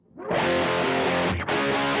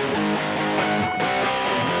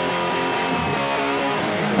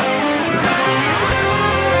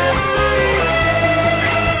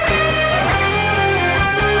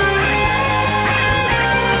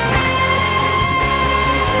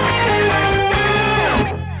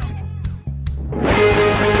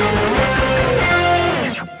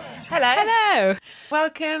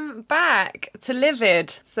welcome back to Livid,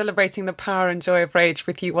 celebrating the power and joy of rage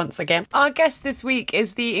with you once again. Our guest this week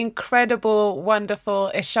is the incredible,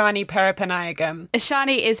 wonderful Ishani Peripanayagam.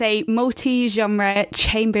 Ishani is a multi-genre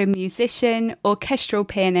chamber musician, orchestral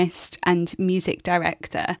pianist, and music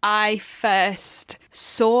director. I first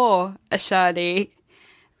saw Ishani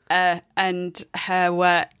and her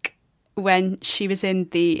work when she was in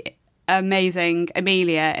the amazing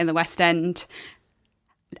Amelia in the West End.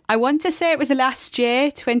 I want to say it was last year,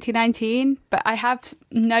 2019, but I have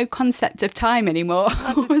no concept of time anymore.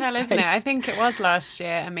 Hard to tell, isn't it? I think it was last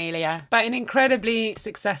year, Amelia. But an incredibly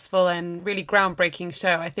successful and really groundbreaking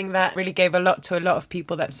show. I think that really gave a lot to a lot of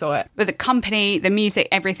people that saw it. With the company, the music,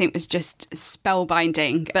 everything was just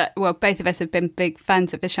spellbinding. But, well, both of us have been big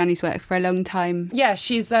fans of Ishani's work for a long time. Yeah,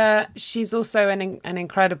 she's also an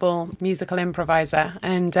incredible musical improviser.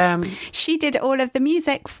 And she did all of the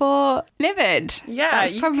music for Livid. Yeah,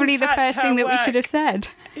 that's probably the first thing that we should have said.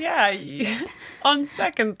 Yeah, on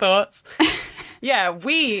second thoughts. Yeah,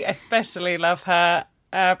 we especially love her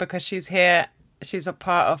because she's here. She's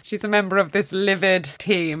a member of this Livid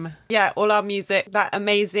team. Yeah, all our music, that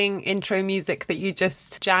amazing intro music that you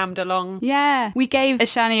just jammed along. Yeah, we gave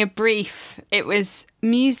Ishani a brief. It was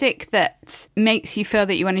music that makes you feel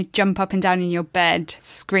that you want to jump up and down in your bed,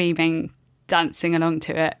 screaming, dancing along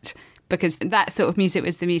to it. Because that sort of music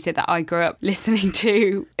was the music that I grew up listening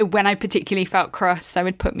to. When I particularly felt cross, I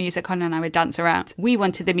would put music on and I would dance around. We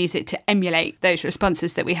wanted the music to emulate those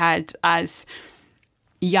responses that we had as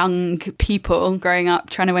young people growing up,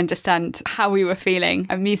 trying to understand how we were feeling.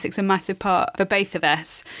 And music's a massive part for both of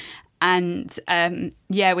us. And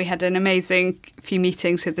we had an amazing few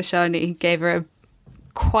meetings with Ishani, gave her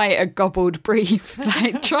quite a gobbled brief.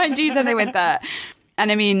 Like, try and do something with that.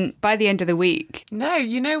 And I mean, by the end of the week... No,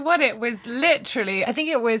 you know what? It was literally, I think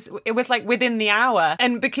it was like within the hour.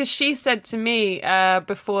 And because she said to me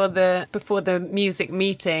before the music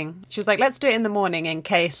meeting, she was like, let's do it in the morning in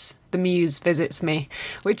case the muse visits me,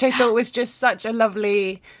 which I thought was just such a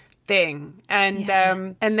lovely thing. And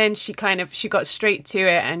and then she got straight to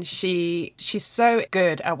it, and she's so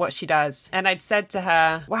good at what she does. And I'd said to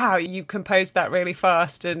her, wow, you composed that really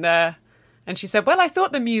fast. And she said, well, I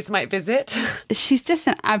thought the muse might visit. She's just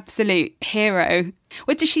an absolute hero.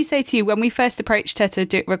 What did she say to you when we first approached her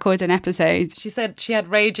to record an episode? She said she had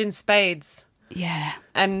rage in spades. Yeah.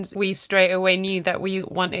 And we straight away knew that we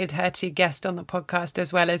wanted her to guest on the podcast,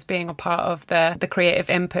 as well as being a part of the creative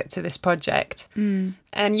input to this project. Mm.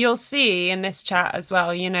 And you'll see in this chat as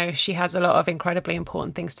well, you know, she has a lot of incredibly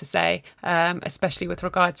important things to say, especially with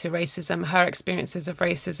regard to racism, her experiences of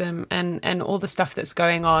racism and all the stuff that's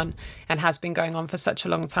going on and has been going on for such a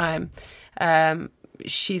long time.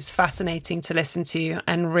 She's fascinating to listen to,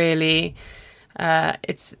 and really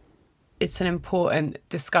it's an important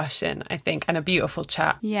discussion, I think, and a beautiful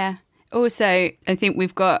chat. Yeah. Also, I think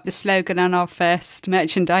we've got the slogan on our first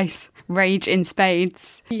merchandise, Rage in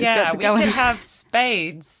Spades. Yeah, we could have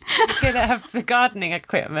spades. We could have the gardening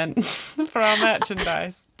equipment for our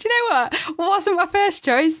merchandise. Do you know what? Wasn't my first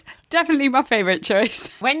choice. Definitely my favourite choice.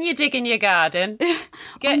 When you dig in your garden,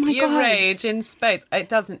 get your rage in spades.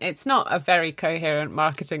 It's not a very coherent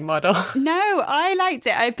marketing model. No, I liked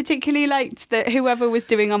it. I particularly liked that whoever was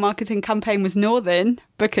doing our marketing campaign was Northern,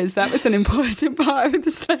 because that was an important part of the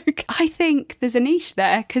slogan. I think there's a niche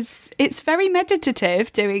there, because it's very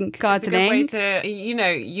meditative doing gardening. It's a good way to, you know,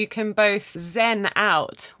 you can both zen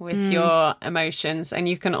out with your emotions, and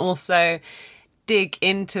you can also dig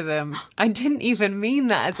into them. I didn't even mean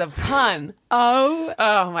that as a pun. Oh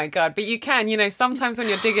my God. But you can, you know, sometimes when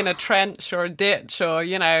you're digging a trench or a ditch or,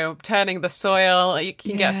 you know, turning the soil, you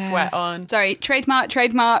can get sweat on. Sorry, trademark,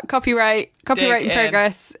 copyright in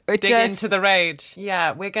progress. Dig into the rage.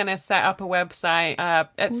 Yeah, we're going to set up a website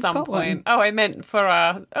at some point. Oh, I meant for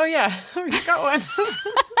our... Oh, yeah, we've got one.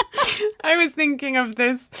 I was thinking of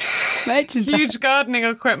this huge gardening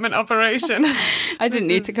equipment operation. I didn't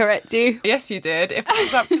need to correct you. Yes, you did. If it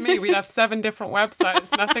was up to me, we'd have 7 different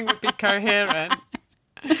websites. Nothing would be coherent.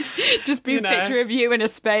 Just be a picture of you in a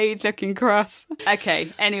spade looking cross. Okay,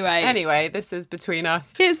 Anyway, this is between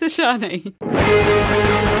us. Here's Ishani.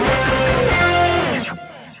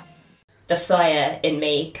 The fire in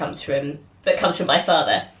me comes from my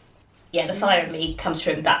father. Yeah, the fire in me comes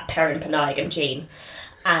from that Peripanayagam gene.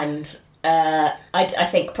 And I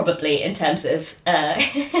think probably in terms of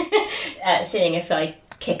seeing if I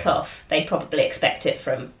kick off, they probably expect it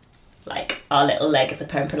from like our little leg of the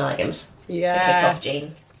Peripanayagams. Yeah. The kick-off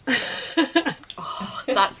gene. Oh,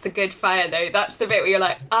 that's the good fire though. That's the bit where you're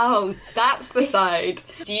like, oh, that's the side.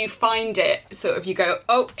 Do you find it sort of, you go,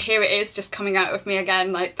 oh, here it is just coming out of me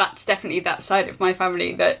again. Like, that's definitely that side of my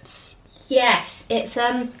family that's... Yes, it's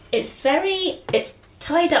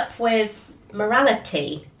tied up with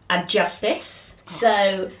morality and justice.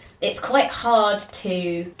 So it's quite hard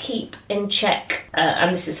to keep in check,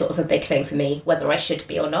 and this is sort of a big thing for me, whether I should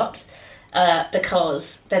be or not,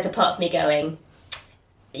 because there's a part of me going,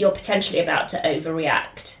 you're potentially about to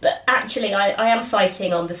overreact. But actually, I am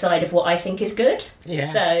fighting on the side of what I think is good. Yeah.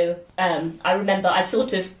 So I remember I've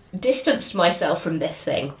sort of distanced myself from this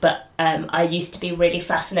thing, but I used to be really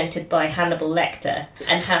fascinated by Hannibal Lecter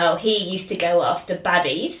and how he used to go after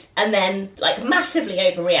baddies and then like massively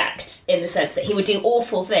overreact in the sense that he would do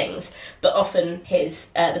awful things, but often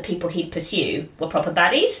the people he'd pursue were proper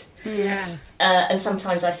baddies. Yeah. And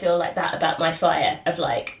sometimes I feel like that about my fire, of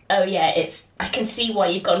like, oh yeah, I can see why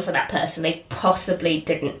you've gone for that person. They possibly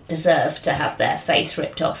didn't deserve to have their face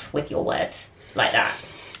ripped off with your words like that.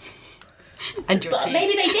 And your But teeth.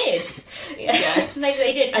 maybe they did. Yeah, maybe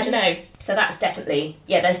they did. I don't know. So that's definitely,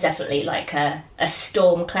 there's definitely like a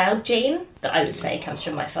storm cloud gene that I would say comes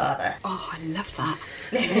from my father. Oh, I love that.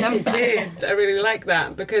 I really like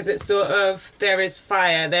that, because it's sort of, there is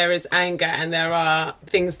fire, there is anger, and there are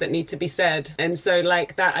things that need to be said. And so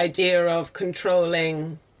like that idea of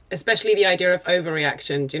controlling, especially the idea of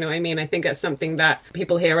overreaction, do you know what I mean? I think that's something that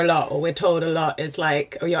people hear a lot, or we're told a lot, is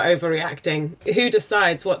like, oh, you're overreacting. Who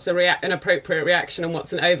decides what's an appropriate reaction and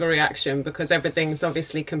what's an overreaction? Because everything's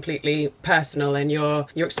obviously completely personal, and you're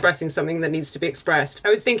expressing something that needs to be expressed. I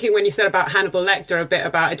was thinking when you said about Hannibal Lecter a bit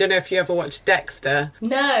about, I don't know if you ever watched Dexter.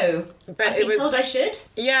 No, But I've been told I should.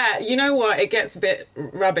 Yeah, you know what? It gets a bit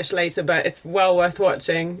rubbish later, but it's well worth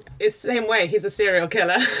watching. It's the same way. He's a serial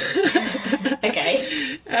killer.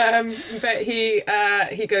 Okay. But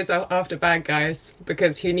he goes after bad guys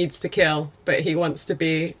because he needs to kill, but he wants to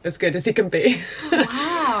be as good as he can be.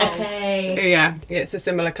 Wow. Okay. So, yeah, it's a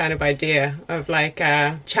similar kind of idea of like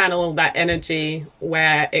channel that energy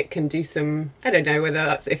where it can do some, I don't know whether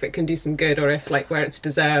that's if it can do some good or if like where it's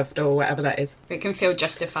deserved or whatever that is. It can feel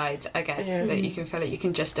justified, I guess, that you can feel like you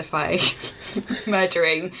can justify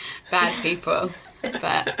murdering bad people.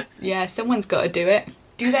 But yeah, someone's got to do it.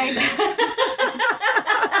 Do they? Do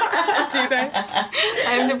they? I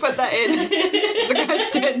have to put that in as a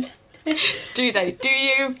question. Do they? Do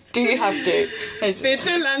you? Do you have to?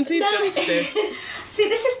 Vigilante justice. See,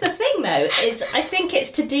 this is the thing, though, is I think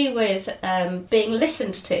it's to do with being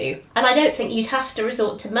listened to. And I don't think you'd have to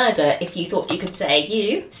resort to murder if you thought you could say,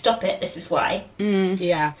 you, stop it, this is why.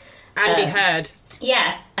 Yeah. And be heard.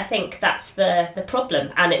 Yeah, I think that's the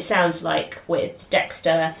problem. And it sounds like with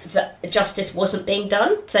Dexter that justice wasn't being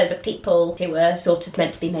done. So the people who were sort of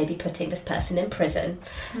meant to be maybe putting this person in prison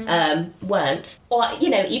weren't. Or,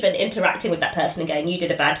 even interacting with that person and going, you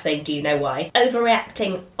did a bad thing, do you know why?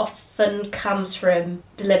 Overreacting often comes from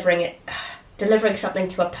delivering something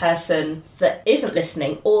to a person that isn't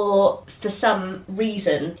listening, or for some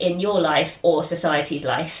reason in your life or society's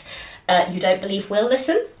life, you don't believe will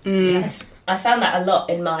listen. I found that a lot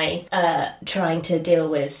in my trying to deal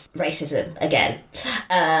with racism again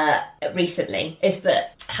recently, is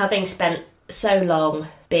that having spent so long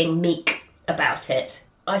being meek about it,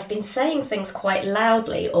 I've been saying things quite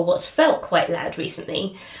loudly, or what's felt quite loud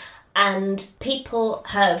recently, and people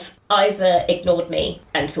have either ignored me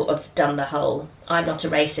and sort of done the whole, I'm not a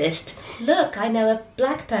racist, look, I know a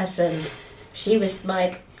black person, she was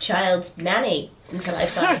my child's nanny until I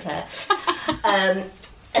found her.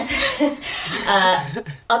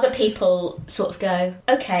 Other people sort of go,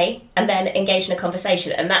 okay, and then engage in a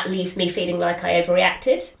conversation, and that leaves me feeling like I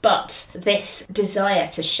overreacted. But this desire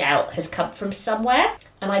to shout has come from somewhere,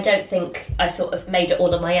 and I don't think I sort of made it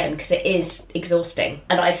all on my own, because it is exhausting.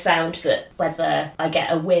 And I've found that whether I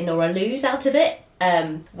get a win or a lose out of it,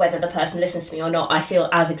 whether the person listens to me or not, I feel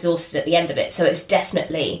as exhausted at the end of it. So it's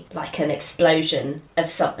definitely like an explosion of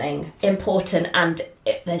something important, and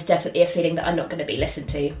there's definitely a feeling that I'm not going to be listened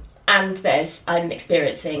to. And I'm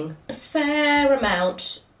experiencing a fair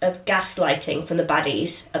amount of gaslighting from the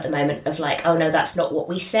baddies at the moment, of like, oh no, that's not what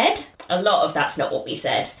we said. A lot of that's not what we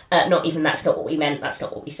said. Not even that's not what we meant, that's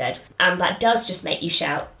not what we said. And that does just make you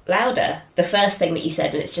shout louder. The first thing that you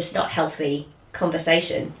said, and it's just not healthy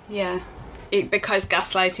conversation. Yeah. Because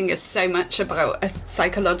gaslighting is so much about a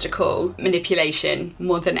psychological manipulation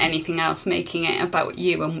more than anything else, making it about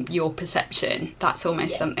you and your perception. That's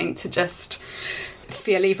almost something to just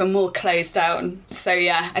feel even more closed down. So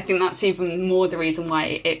yeah, I think that's even more the reason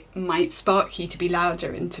why it might spark you to be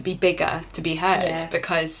louder and to be bigger, to be heard,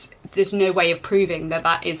 because there's no way of proving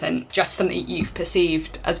that isn't just something you've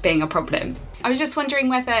perceived as being a problem. I was just wondering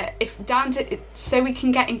whether, if down to, so we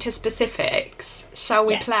can get into specifics, shall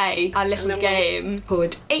we play our little game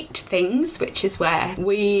called 8 Things, which is where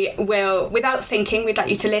we will, without thinking, we'd like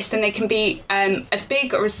you to list, and they can be as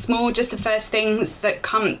big or as small, just the first things that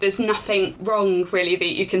come. There's nothing wrong, really,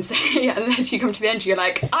 that you can say unless you come to the end and you're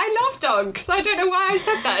like, I love dogs. I don't know why I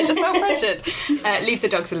said that. I just felt pressured. Leave the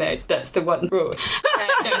dogs alone. That's the one rule. No,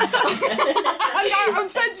 it's not. I'm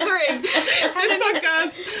censoring. This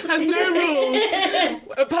podcast has no rules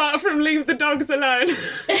apart from leave the dogs alone.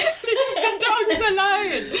 The dogs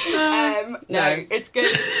alone. No, it's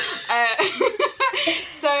good.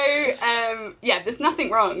 There's nothing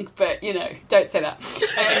wrong, but, don't say that.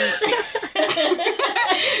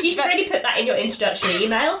 You should really put that in your introductory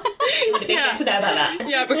email. It would be good to know about that.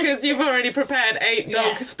 Yeah, because you've already prepared 8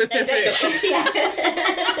 dog specific.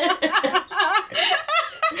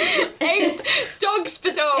 8 dog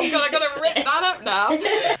specific. Oh God, I gotta rip that up now.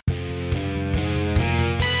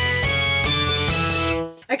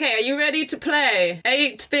 Okay, are you ready to play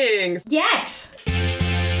 8 things? Yes.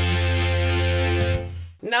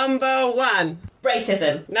 Number 1.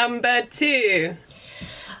 Racism. Number 2.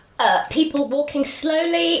 People walking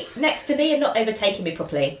slowly next to me and not overtaking me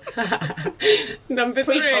properly. Number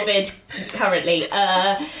 3. Pre-COVID, currently.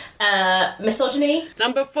 Misogyny.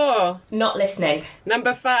 Number 4. Not listening.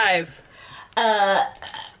 Number 5.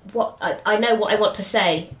 What I know what I want to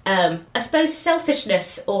say. I suppose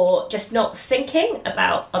selfishness, or just not thinking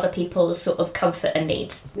about other people's sort of comfort and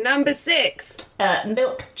needs. Number 6.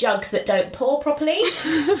 Milk jugs that don't pour properly.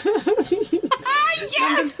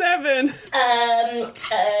 Number 7.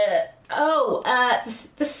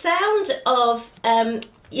 The sound of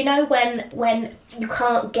when you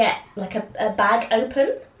can't get like a bag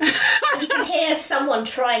open. You can hear someone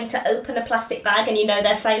trying to open a plastic bag and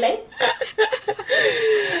they're failing.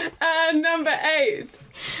 And number 8.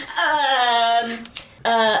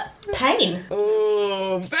 Pain.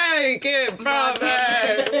 Oh, very good, bravo.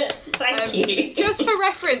 Thank you. Just for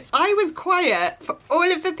reference, I was quiet for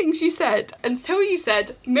all of the things you said until you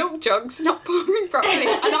said milk jugs not pouring properly,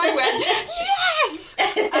 and I went, yes!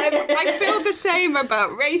 I feel the same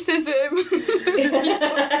about racism,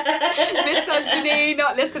 misogyny,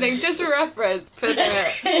 not listening, just for reference. But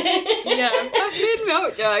fucking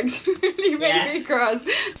milk jugs really made me cross.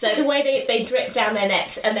 So the way they drip down their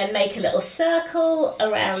necks and then make a little circle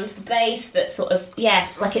around the base that sort of,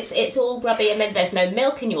 like it's all grubby, and then there's no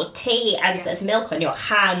milk in your tea and there's milk on your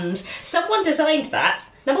hand. Someone designed that.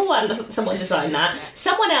 Number 1, someone designed that.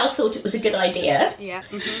 Someone else thought it was a good idea. Yeah.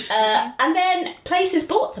 And then places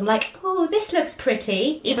bought them like, oh, this looks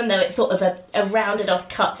pretty, even though it's sort of a rounded off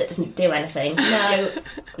cup that doesn't do anything.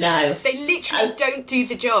 No. They literally don't do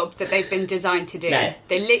the job that they've been designed to do. No.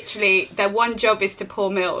 They literally, their one job is to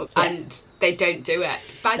pour milk, and they don't do it.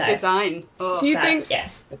 Bad design. Oh. Do you think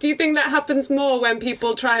that happens more when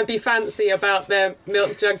people try and be fancy about their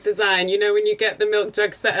milk jug design? When you get the milk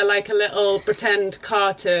jugs that are like a little pretend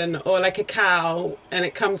carton or like a cow and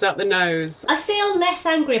it comes out the nose? I feel less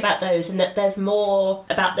angry about those, and that there's more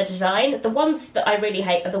about the design. The ones that I really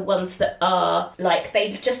hate are the ones that are like, they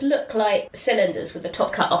just look like cylinders with the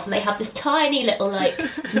top cut off, and they have this tiny little like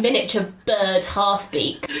miniature bird half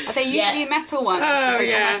beak. Are they usually metal ones with a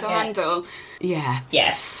metal handle? Yeah.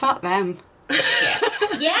 Fuck them.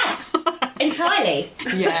 Yeah. Entirely.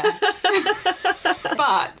 Yeah.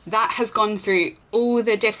 But that has gone through all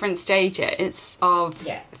the different stages of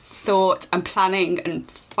thought and planning and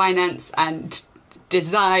finance and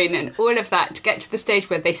design and all of that to get to the stage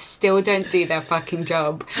where they still don't do their fucking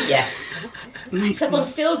job. Yeah. Someone's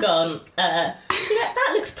still gone, that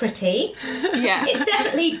looks pretty. Yeah. It's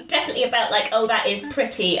definitely about like, oh, that is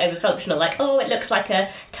pretty over functional. Like, oh, it looks like a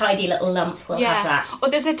tidy little lump. We'll have that. Or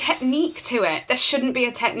there's a technique to it. There shouldn't be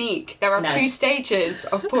a technique. There are 2 stages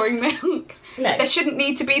of pouring milk. No. There shouldn't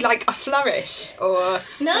need to be like a flourish or...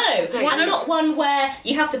 No. Not one where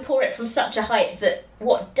you have to pour it from such a height that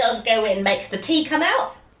what does go in makes the tea come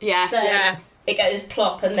out. Yeah. So it goes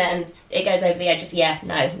plop and then it goes over the edges. Yeah,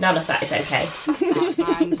 no, none of that is okay. Oh,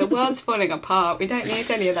 man, the world's falling apart. We don't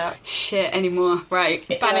need any of that shit anymore. Right,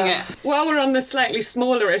 banning it. While we're on the slightly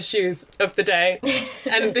smaller issues of the day,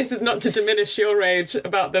 and this is not to diminish your rage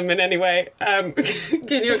about them in any way, can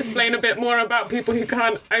you explain a bit more about people who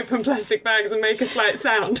can't open plastic bags and make a slight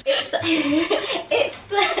sound? It's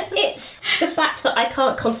the fact that I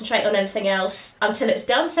can't concentrate on anything else until it's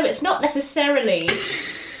done, so it's not necessarily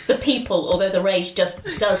the people, although the rage just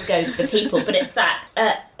does go to the people, but it's that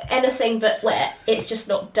anything but where it's just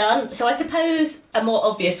not done. So I suppose a more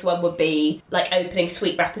obvious one would be like opening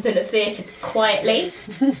sweet wrappers in a theatre quietly.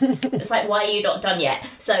 It's like, why are you not done yet?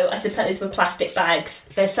 So I suppose with plastic bags,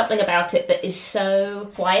 there's something about it that is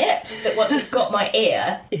so quiet that once it's got my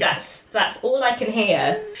ear, that's all I can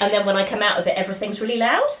hear. And then when I come out of it, everything's really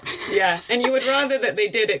loud. Yeah, and you would rather that they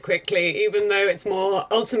did it quickly, even though it's more,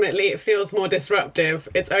 ultimately it feels more disruptive.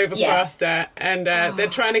 It's over faster, and they're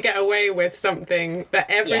trying to get away with something that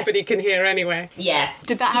everybody can hear anyway. Yeah.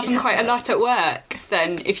 Did that happen quite a lot at work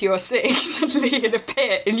then, if you're sitting suddenly in a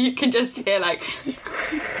pit and you can just hear like...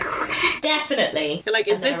 Definitely. You're like,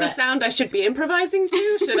 is this a sound I should be improvising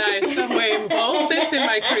to? Should I some way involve this in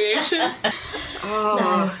my creation?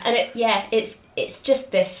 No. And it's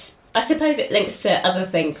just this... I suppose it links to other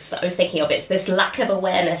things that I was thinking of. It's this lack of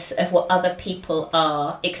awareness of what other people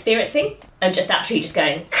are experiencing, and just actually just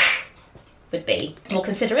going would be more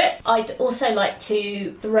considerate. I'd also like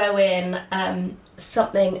to throw in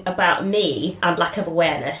something about me and lack of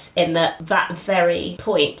awareness, in that very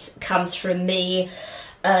point comes from me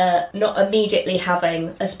not immediately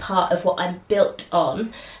having, as part of what I'm built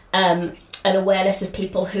on, an awareness of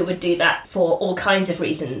people who would do that for all kinds of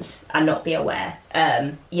reasons and not be aware.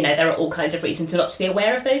 There are all kinds of reasons not to be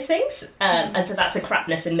aware of those things. And so that's a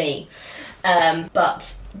crapness in me.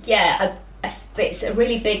 But yeah, it's a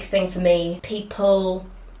really big thing for me. People,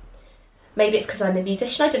 maybe it's because I'm a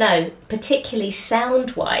musician, I don't know, particularly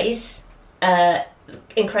sound-wise,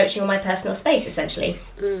 encroaching on my personal space, essentially.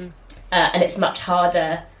 And it's much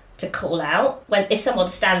harder to call out if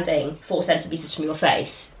someone's standing 4 centimetres from your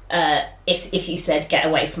face. If you said, get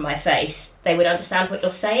away from my face, they would understand what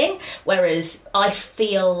you're saying. Whereas I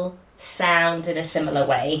feel sound in a similar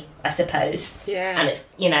way, I suppose. Yeah. And it's,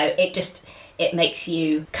 it makes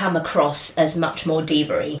you come across as much more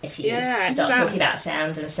diva-y if you start talking about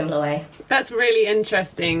sound in a similar way. That's really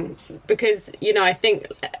interesting because, I think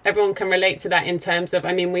everyone can relate to that in terms of,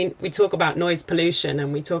 we talk about noise pollution,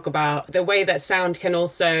 and we talk about the way that sound can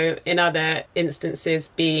also, in other instances,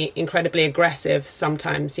 be incredibly aggressive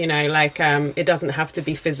sometimes, it doesn't have to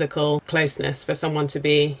be physical closeness for someone to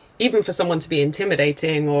be... Even for someone to be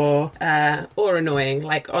intimidating or annoying,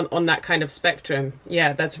 like on that kind of spectrum.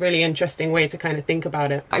 Yeah, that's a really interesting way to kind of think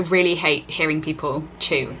about it. I really hate hearing people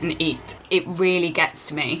chew and eat. It really gets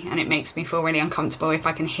to me, and it makes me feel really uncomfortable if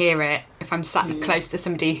I can hear it, if I'm sat close to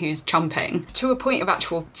somebody who's chomping, to a point of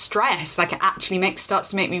actual stress. Like, it actually starts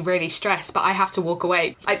to make me really stressed, but I have to walk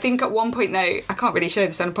away. I think at one point, though, I can't really show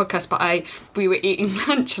this on a podcast, but we were eating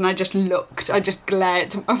lunch and I just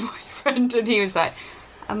glared at my boyfriend, and he was like,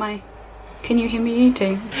 can you hear me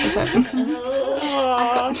eating? I was like,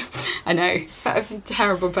 I know, I'm a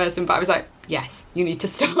terrible person, but I was like, yes, you need to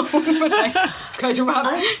stop. Close your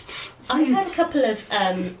mouth. I've had a couple of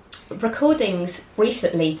recordings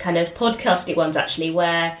recently, kind of podcasty ones actually,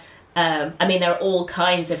 where, there are all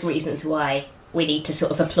kinds of reasons why we need to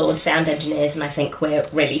sort of applaud sound engineers, and I think we're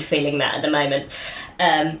really feeling that at the moment.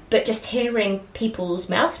 But just hearing people's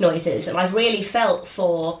mouth noises, and I've really felt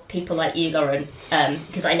for people like you, Lauren,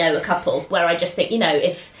 because I know a couple where I just think,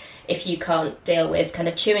 if you can't deal with kind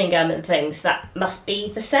of chewing gum and things, that must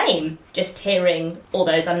be the same. Just hearing all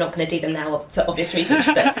those, I'm not going to do them now for obvious reasons,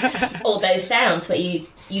 but all those sounds where you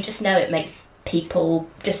just know it makes people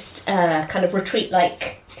just kind of retreat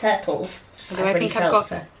like turtles. Although I think I've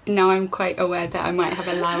got... Now I'm quite aware that I might have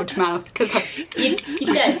a loud mouth, because you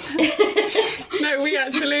don't. No, we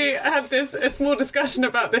actually had a small discussion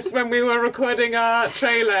about this when we were recording our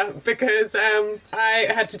trailer, because I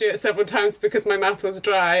had to do it several times because my mouth was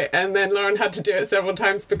dry, and then Lauren had to do it several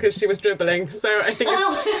times because she was dribbling. So I think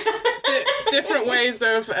it's different ways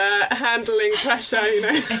of handling pressure,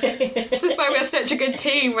 This is why we're such a good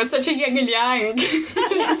team. We're such a yin and yang.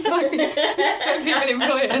 Female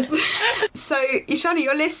employers. So, Ishani,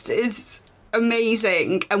 your list is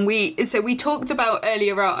amazing, and we talked about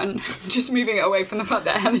earlier on, just moving it away from the fact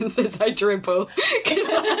that Helen says I dribble, because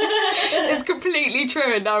it's completely true,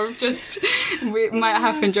 and we might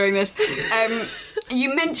have enjoying this.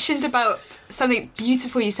 You mentioned about something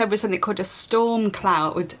beautiful you said was something called a storm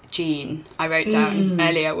cloud gene, I wrote down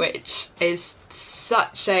earlier, which is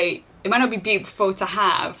it might not be beautiful to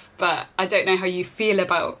have, but I don't know how you feel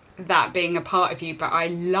about that being a part of you, but I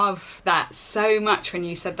love that so much when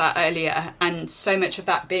you said that earlier, and so much of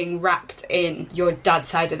that being wrapped in your dad's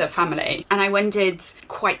side of the family. And I wondered,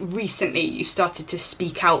 quite recently you started to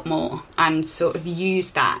speak out more and sort of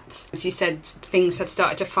use that. As you said, things have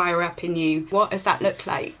started to fire up in you. What does that look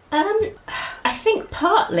like? I think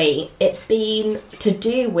partly it's been to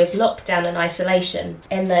do with lockdown and isolation,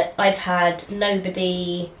 in that I've had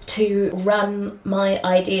nobody to run my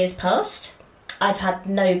ideas past. I've had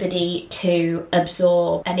nobody to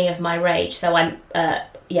absorb any of my rage, so I'm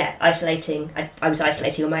isolating. I was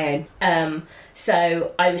isolating on my own.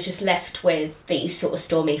 So I was just left with these sort of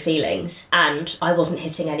stormy feelings, and I wasn't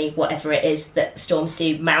hitting any whatever it is that storms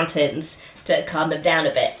do, mountains, to calm them down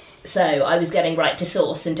a bit. So I was getting right to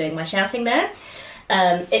source and doing my shouting there.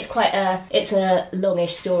 It's a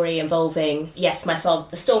longish story involving, yes, my father,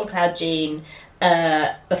 the storm cloud gene,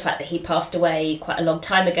 the fact that he passed away quite a long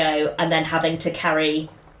time ago, and then having to carry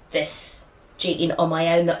this gene on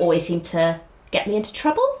my own that always seemed to get me into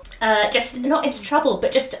trouble. Just not into trouble,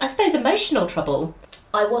 but just, I suppose, emotional trouble.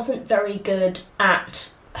 I wasn't very good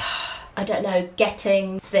at, I don't know,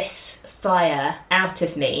 getting this fire out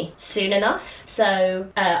of me soon enough.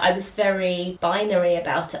 So I was very binary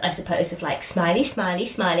about it, I suppose, of like, smiley, smiley,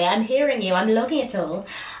 smiley, I'm hearing you, I'm logging it all.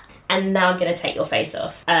 And now I'm going to take your face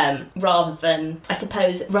off. Rather than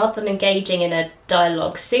engaging in a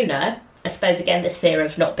dialogue sooner, I suppose, again, this fear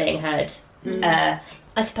of not being heard.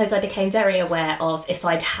 I suppose I became very aware of, if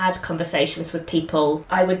I'd had conversations with people,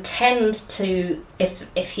 I would tend to,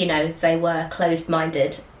 if you know, they were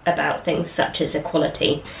closed-minded about things such as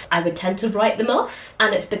equality, I would tend to write them off,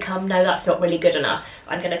 and it's become, no, that's not really good enough,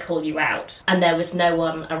 I'm going to call you out. And there was no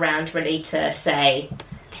one around really to say,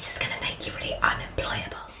 this is going to make you really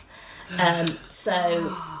unemployable.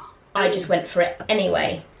 So I just went for it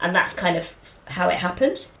anyway, and that's kind of how it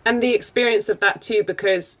happened. And the experience of that too,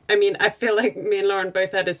 because I mean, I feel like me and Lauren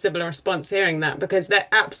both had a similar response hearing that, because they're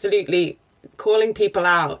absolutely, calling people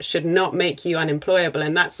out should not make you unemployable.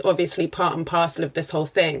 And that's obviously part and parcel of this whole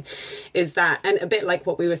thing, is that, and a bit like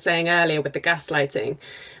what we were saying earlier with the gaslighting,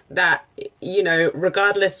 that, you know,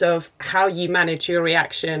 regardless of how you manage your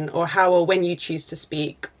reaction or how or when you choose to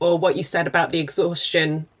speak or what you said about the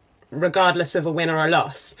exhaustion, regardless of a win or a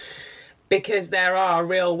loss, because there are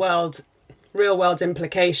real world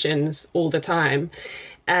implications all the time,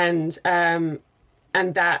 and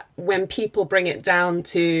that when people bring it down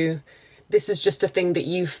to, this is just a thing that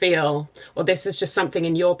you feel, or this is just something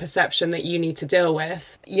in your perception that you need to deal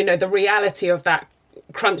with, you know, the reality of that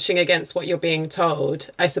crunching against what you're being told,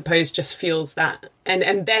 I suppose, just fuels that.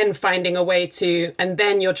 And then finding a way to, and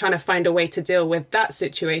then you're trying to find a way to deal with that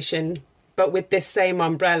situation, but with this same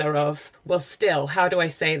umbrella of, well, still, how do I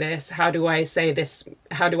say this? How do I say this?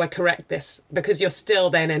 How do I correct this? Because you're still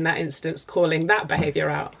then in that instance calling that behaviour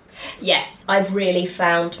out. Yeah, I've really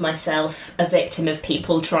found myself a victim of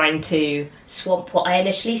people trying to swamp what I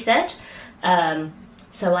initially said.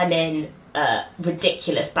 So I'm in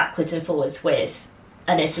ridiculous backwards and forwards with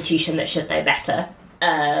an institution that should know better,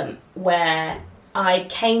 where I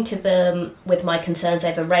came to them with my concerns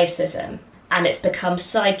over racism, and it's become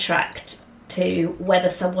sidetracked to whether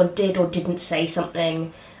someone did or didn't say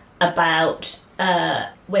something about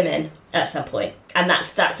women at some point. And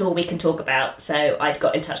that's all we can talk about. So I'd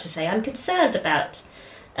got in touch to say, I'm concerned about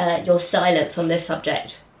your silence on this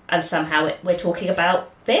subject, and somehow we're talking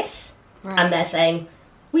about this. Right. And they're saying,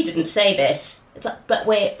 we didn't say this. It's like, but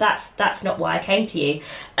that's not why I came to you.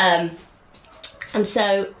 And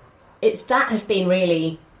so that has been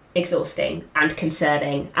really exhausting and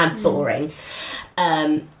concerning and boring.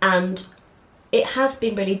 And it has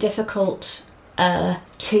been really difficult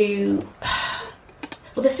to...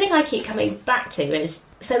 Well, the thing I keep coming back to is...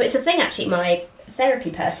 So it's a thing, actually, my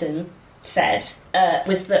therapy person said,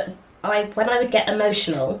 was that when I would get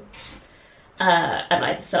emotional and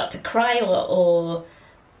I'd start to cry or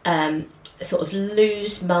sort of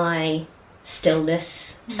lose my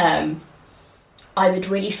stillness, I would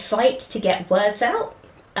really fight to get words out.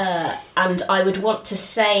 And I would want to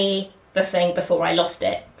say the thing before I lost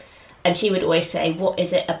it. And she would always say, what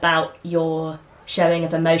is it about your showing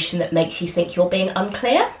of emotion that makes you think you're being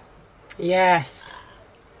unclear? Yes.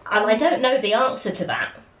 And I don't know the answer to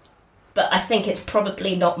that, but I think it's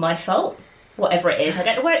probably not my fault, whatever it is. I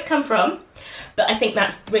don't know where it's come from, but I think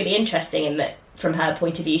that's really interesting in that from her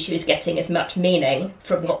point of view, she was getting as much meaning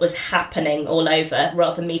from what was happening all over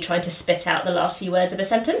rather than me trying to spit out the last few words of a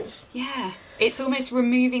sentence. Yeah. It's almost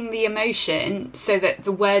removing the emotion so that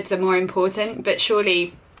the words are more important, but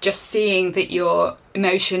surely just seeing that you're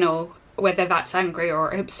emotional, whether that's angry or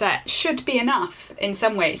upset, should be enough in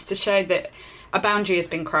some ways to show that a boundary has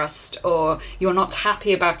been crossed or you're not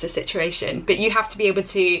happy about a situation. But you have to be able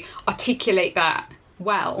to articulate that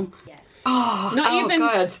well. Yeah. Not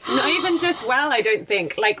even just well, I don't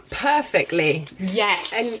think, like perfectly.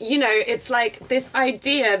 Yes. And it's like this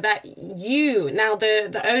idea that now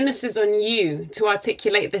the onus is on you to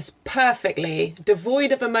articulate this perfectly,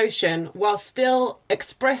 devoid of emotion, while still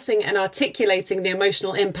expressing and articulating the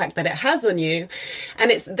emotional impact that it has on you.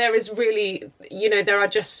 And there is really, there are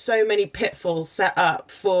just so many pitfalls set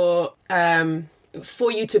up for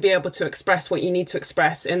you to be able to express what you need to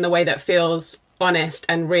express in the way that feels honest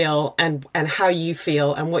and real, and how you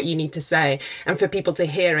feel and what you need to say, and for people to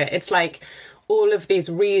hear it. It's like all of these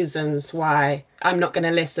reasons why I'm not going to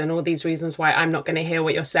listen, all these reasons why I'm not going to hear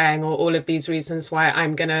what you're saying, or all of these reasons why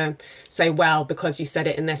I'm going to say, well, because you said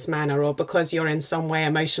it in this manner, or because you're in some way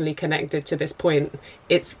emotionally connected to this point.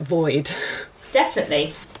 It's void.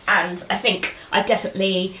 Definitely. And I think I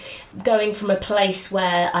definitely, going from a place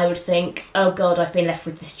where I would think, oh God, I've been left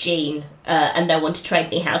with this gene and no one to train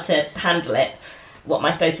me how to handle it. What am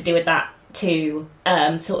I supposed to do with that? To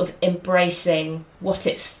sort of embracing what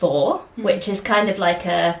it's for, which is kind of like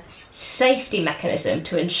a safety mechanism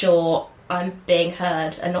to ensure I'm being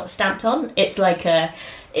heard and not stamped on. It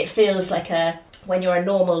feels like when you're a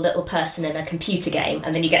normal little person in a computer game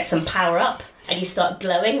and then you get some power up and you start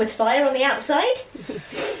glowing with fire on the outside.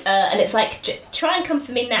 And it's like, try and come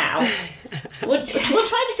for me now. We'll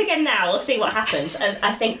try this again now, we'll see what happens. And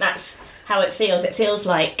I think that's how it feels. It feels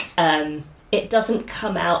like it doesn't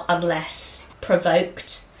come out unless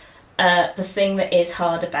provoked. The thing that is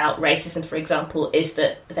hard about racism, for example, is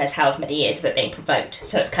that there's however many years of it being provoked,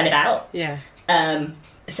 so it's kind of out. Yeah.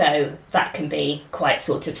 So that can be quite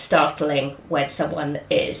sort of startling when someone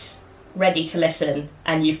is ready to listen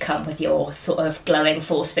and you've come with your sort of glowing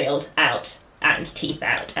force field out and teeth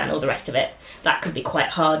out and all the rest of it. That can be quite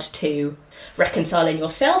hard to reconcile in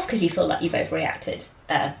yourself because you feel like you've overreacted.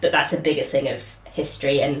 But that's a bigger thing of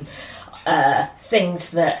history and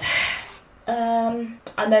things that I'm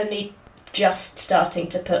only just starting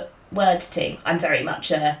to put words to. I'm very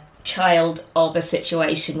much a child of a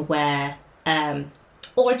situation where,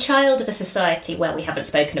 or a child of a society where we haven't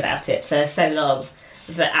spoken about it for so long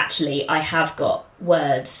that actually I have got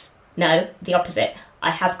words. No, the opposite. I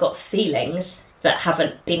have got feelings that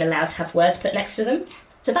haven't been allowed to have words put next to them.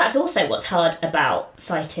 So that's also what's hard about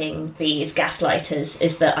fighting these gaslighters,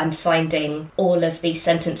 is that I'm finding all of these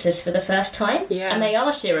sentences for the first time. Yeah. And they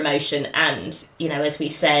are sheer emotion. And, as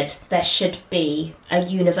we've said, there should be a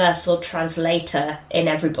universal translator in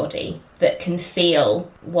everybody that can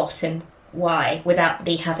feel what and why without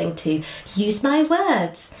me having to use my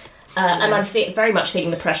words. And I'm very much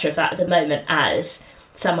feeling the pressure of that at the moment as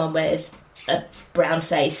someone with a brown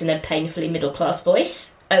face and a painfully middle-class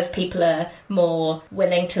voice, of people are more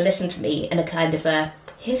willing to listen to me in a kind of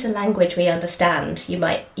here's a language we understand. You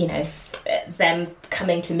might, them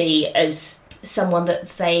coming to me as someone that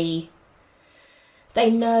they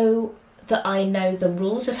know that I know the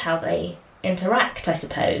rules of how they interact, I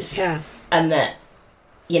suppose. Yeah. And that,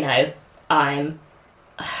 I'm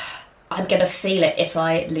going to feel it if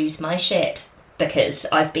I lose my shit because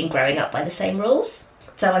I've been growing up by the same rules.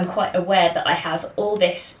 So I'm quite aware that I have all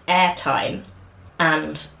this airtime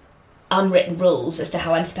and unwritten rules as to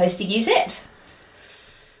how I'm supposed to use it.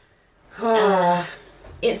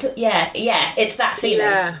 It's that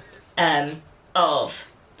feeling of,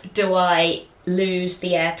 do I lose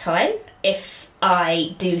the airtime if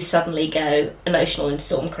I do suddenly go emotional and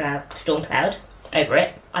storm cloud over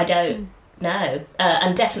it? I don't know.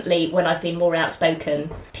 And definitely when I've been more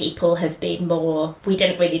outspoken, people have been more, we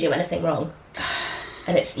didn't really do anything wrong.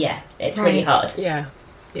 And it's really hard. Yeah.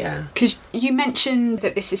 Yeah. Because you mentioned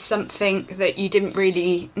that this is something that you didn't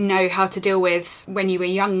really know how to deal with when you were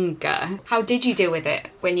younger. How did you deal with it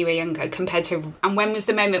when you were younger compared to... And when was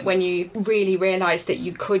the moment when you really realised that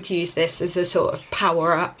you could use this as a sort of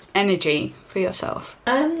power-up energy for yourself?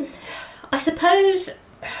 I suppose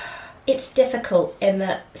it's difficult in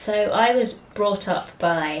that... So I was brought up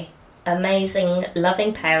by amazing,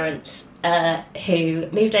 loving parents who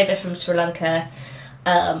moved over from Sri Lanka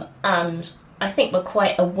and... I think were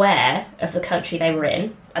quite aware of the country they were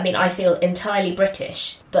in. I mean, I feel entirely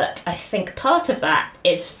British, but I think part of that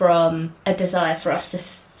is from a desire for us to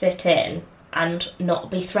fit in and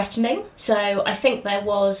not be threatening. So I think there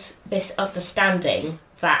was this understanding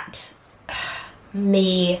that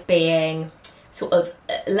me being sort of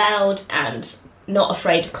loud and not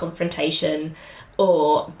afraid of confrontation,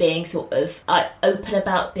 or being sort of open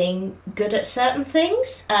about being good at certain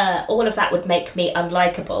things, all of that would make me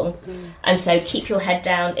unlikable. And so keep your head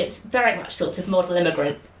down. It's very much sort of model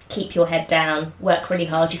immigrant. Keep your head down, work really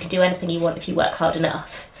hard. You can do anything you want if you work hard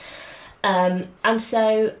enough. And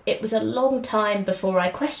so it was a long time before I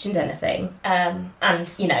questioned anything.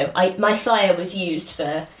 And, you know, my fire was used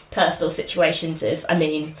for personal situations of, I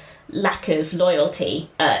mean, lack of loyalty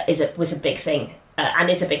was a big thing, and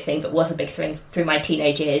is a big thing, but was a big thing through my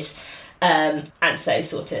teenage years. And so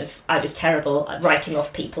sort of I was terrible at writing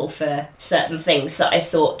off people for certain things that I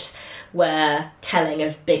thought were telling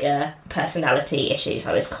of bigger personality issues.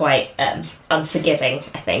 I was quite unforgiving,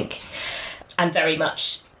 I think, and very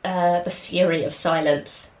much the fury of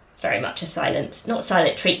silence, very much not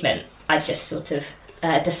silent treatment. I just sort of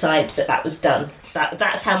decide that was done.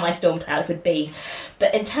 That's how my storm cloud would be.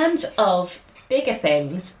 But in terms of bigger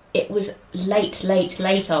things, it was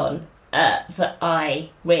late on that I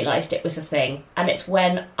realised it was a thing. And it's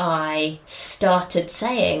when I started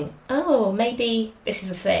saying, oh, maybe this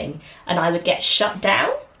is a thing, and I would get shut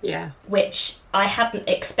down. Yeah. Which I hadn't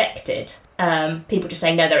expected. People just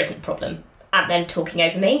saying, no, there isn't a problem, and then talking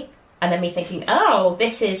over me. And then me thinking, oh,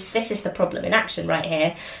 this is the problem in action right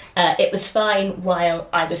here. It was fine while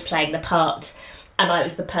I was playing the part, and I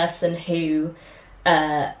was the person who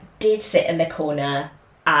did sit in the corner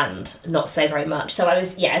and not say very much. So I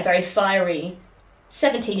was, a very fiery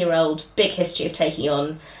 17-year-old, big history of taking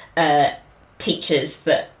on teachers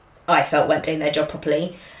that I felt weren't doing their job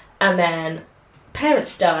properly. And then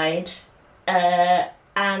parents died,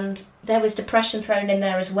 and there was depression thrown in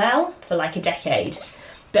there as well for like a decade.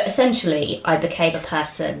 But essentially, I became a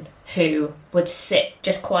person who would sit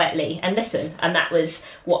just quietly and listen, and that was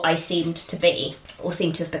what I seemed to be, or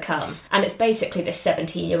seemed to have become. And it's basically this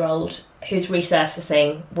 17-year-old who's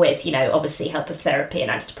resurfacing with, obviously help of therapy and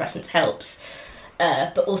antidepressants helps,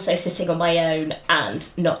 but also sitting on my own and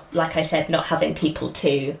not, like I said, not having people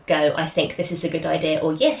to go, I think this is a good idea,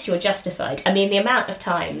 or yes, you're justified. I mean, the amount of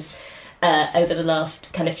times over the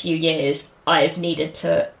last kind of few years I've needed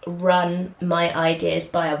to run my ideas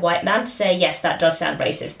by a white man to say, yes, that does sound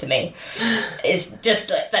racist to me. It's just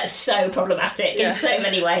like, that's so problematic in so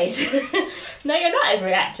many ways. No, you're not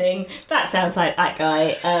overreacting. That sounds like that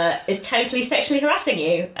guy is totally sexually harassing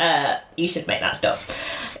you. You should make that stop.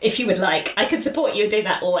 If you would like, I can support you in doing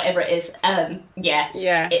that, or whatever it is. I'm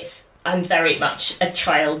very much a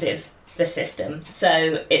child of the system.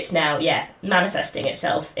 So it's now, manifesting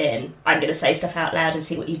itself in, I'm going to say stuff out loud and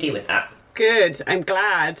see what you do with that. Good. I'm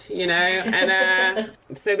glad, and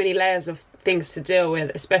so many layers of things to deal with,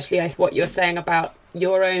 especially what you're saying about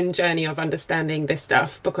your own journey of understanding this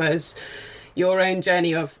stuff, because your own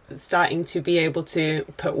journey of starting to be able to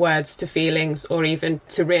put words to feelings or even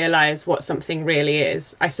to realise what something really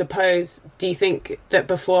is. I suppose, do you think that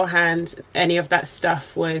beforehand any of that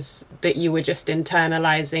stuff was that you were just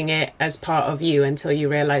internalising it as part of you until you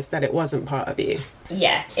realised that it wasn't part of you?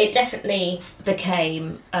 Yeah, it definitely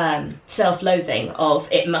became self-loathing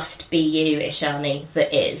of, it must be you, Ishani,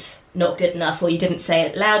 that is not good enough, or you didn't say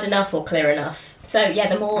it loud enough or clear enough. So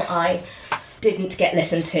the more I didn't get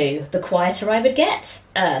listened to, the quieter I would get,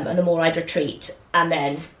 and the more I'd retreat, and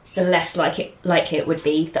then the less likely it would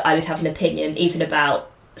be that I would have an opinion even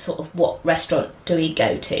about sort of what restaurant do we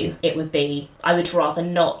go to. It would be, I would rather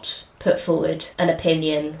not put forward an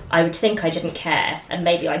opinion. I would think I didn't care, and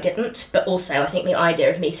maybe I didn't, but also I think the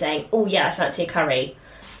idea of me saying, oh yeah, I fancy a curry,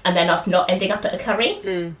 and then us not ending up at a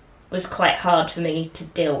curry was quite hard for me to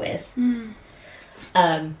deal with.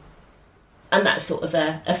 And that's sort of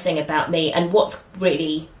a thing about me. And what's put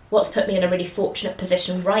me in a really fortunate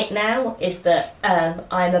position right now is that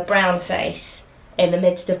I'm a brown face in the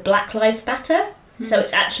midst of Black Lives Matter. So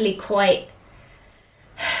it's actually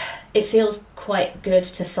it feels quite good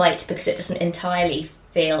to fight, because it doesn't entirely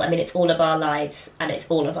feel, it's all of our lives and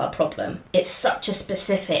it's all of our problem. It's such a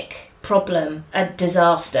specific problem, a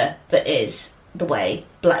disaster that is the way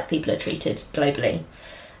black people are treated globally,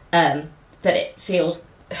 that it feels...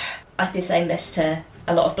 I've been saying this to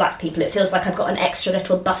a lot of black people, it feels like I've got an extra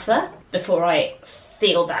little buffer before I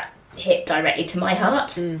feel that hit directly to my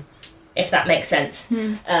heart, if that makes sense,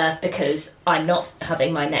 because I'm not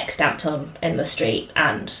having my neck stamped on in the street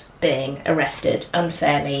and being arrested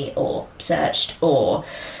unfairly or searched or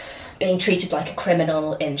being treated like a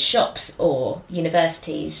criminal in shops or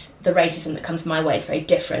universities. The racism that comes my way is very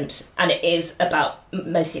different, and it is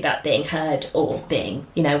mostly about being heard, or being,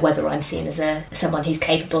 whether I'm seen as someone who's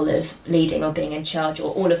capable of leading or being in charge,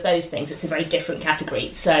 or all of those things. It's a very different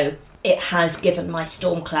category. So it has given my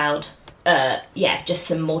storm cloud, just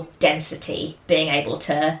some more density, being able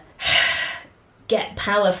to get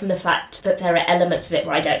power from the fact that there are elements of it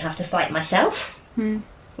where I don't have to fight myself.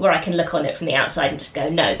 Where I can look on it from the outside and just go,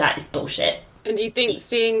 no, that is bullshit. And do you think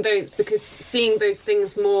seeing those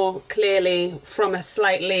things more clearly from a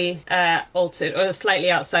slightly altered or a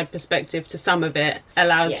slightly outside perspective to some of it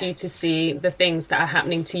allows you to see the things that are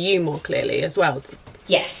happening to you more clearly as well?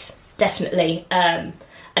 Yes, definitely. And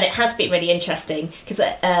it has been really interesting because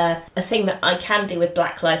a thing that I can do with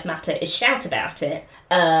Black Lives Matter is shout about it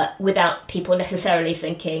without people necessarily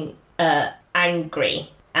thinking angry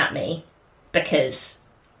at me because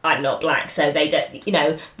I'm not black, so they don't, you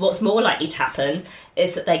know, what's more likely to happen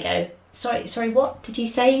is that they go, sorry, what? Did you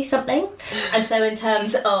say something? And so in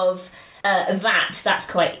terms of that's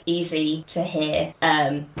quite easy to hear,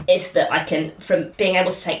 is that I can, from being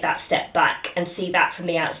able to take that step back and see that from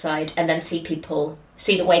the outside and then see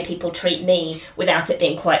the way people treat me without it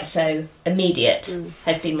being quite so immediate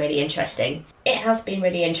has been really interesting. It has been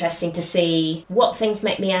really interesting to see what things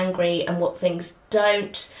make me angry and what things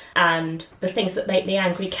don't, and the things that make me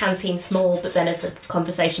angry can seem small, but then as the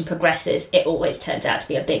conversation progresses, it always turns out to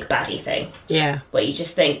be a big baddie thing. Yeah. Where you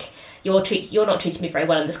just think, you're not treating me very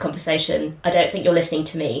well in this conversation. I don't think you're listening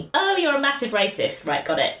to me. Oh, you're a massive racist. Right,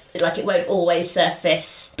 got it. Like, it won't always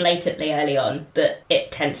surface blatantly early on, but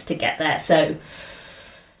it tends to get there. So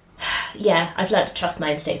yeah, I've learned to trust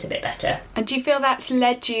my instincts a bit better. And do you feel that's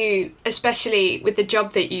led you, especially with the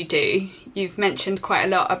job that you do, you've mentioned quite a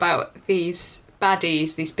lot about these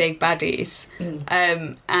baddies, these big baddies,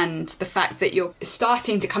 and the fact that you're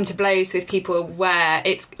starting to come to blows with people where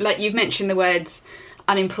it's, like you've mentioned the words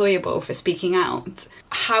unemployable for speaking out.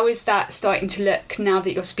 How is that starting to look now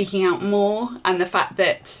that you're speaking out more, and the fact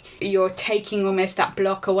that you're taking almost that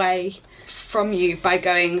block away from you by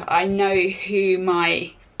going, I know who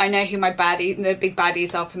my the big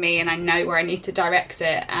baddies are for me, and I know where I need to direct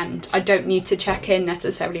it, and I don't need to check in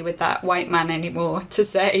necessarily with that white man anymore to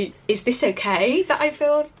say, is this okay that I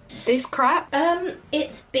feel this crap?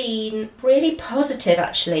 It's been really positive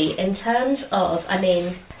actually in terms of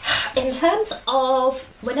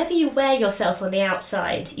whenever you wear yourself on the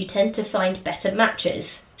outside, you tend to find better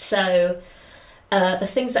matches. So the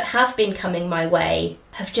things that have been coming my way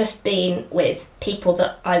have just been with people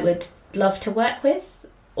that I would love to work with,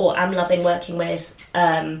 or am loving working with,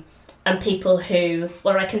 and people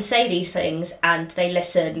where I can say these things and they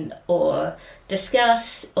listen or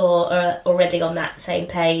discuss or are already on that same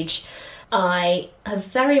page. I have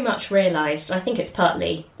very much realised, I think it's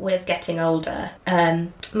partly with getting older,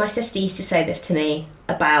 my sister used to say this to me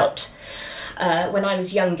about when I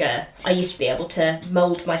was younger, I used to be able to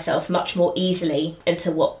mould myself much more easily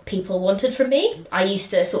into what people wanted from me. I used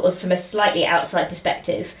to sort of, from a slightly outside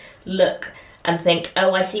perspective, look and think,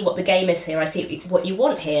 oh, I see what the game is here, I see what you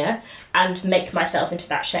want here, and make myself into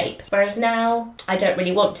that shape. Whereas now, I don't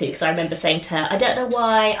really want to, because I remember saying to her, I don't know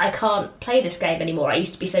why I can't play this game anymore, I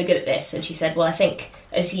used to be so good at this. And she said, well, I think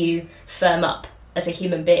as you firm up as a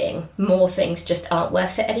human being, more things just aren't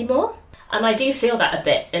worth it anymore. And I do feel that a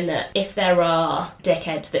bit, in that if there are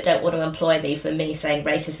dickheads that don't want to employ me for me saying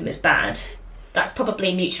racism is bad, that's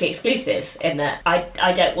probably mutually exclusive, in that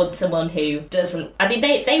I don't want someone who doesn't... I mean,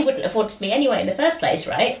 they wouldn't have wanted me anyway in the first place,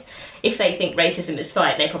 right? If they think racism is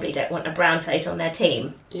fine, they probably don't want a brown face on their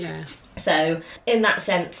team. Yeah. So, in that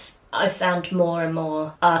sense, I've found more and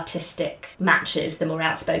more artistic matches the more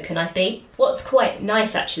outspoken I've been. What's quite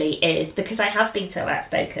nice, actually, is because I have been so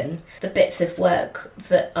outspoken, the bits of work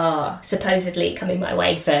that are supposedly coming my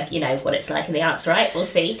way for, you know, what it's like in the arts, right? We'll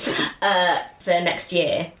see. For next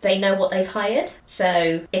year, they know what they've hired.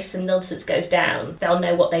 So if some nonsense goes down, they'll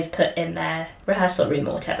know what they've put in their rehearsal room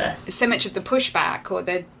or whatever. So much of the pushback, or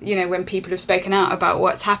the, you know, when people have spoken out about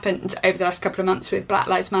what's happened over the last couple of months with Black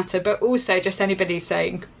Lives Matter, but also just anybody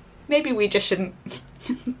saying, maybe we just shouldn't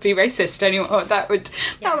be racist anymore. That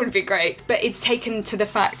would be great. But it's taken to the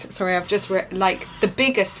fact. Sorry, I've just like the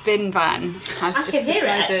biggest bin van has I just can hear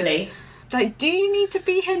decided. it, actually. Like, do you need to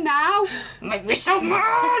be here now? Make me so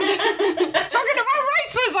mad! Talking about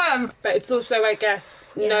racism! But it's also, I guess,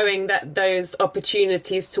 knowing that those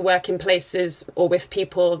opportunities to work in places or with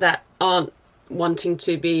people that aren't wanting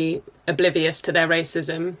to be oblivious to their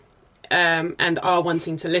racism, and are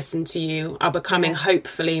wanting to listen to you, are becoming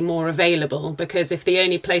hopefully more available. Because if the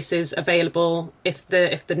only places available, if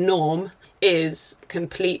the norm is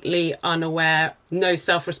completely unaware, no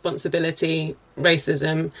self-responsibility,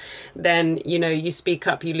 racism, then, you know, you speak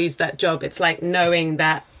up, you lose that job. It's like knowing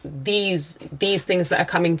that these things that are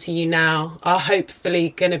coming to you now are hopefully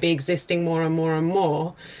going to be existing more and more and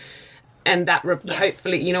more. And that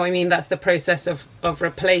hopefully, you know what I mean, that's the process of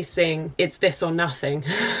replacing it's this or nothing.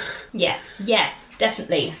 Yeah,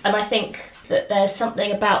 definitely. And I think that there's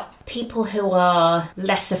something about people who are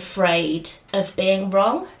less afraid of being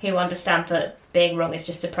wrong, who understand that being wrong is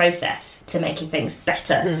just a process to making things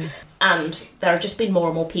better. And there have just been more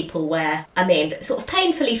and more people where, I mean, sort of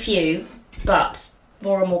painfully few, but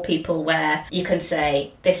more and more people where you can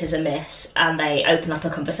say this is a miss and they open up a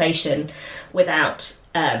conversation without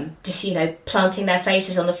just, you know, planting their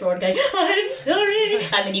faces on the floor and going, I'm sorry,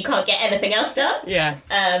 and then you can't get anything else done. Yeah.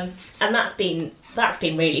 And that's been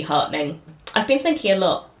really heartening. I've been thinking a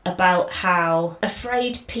lot about how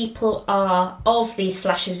afraid people are of these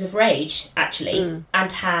flashes of rage, actually,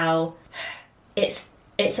 and how it's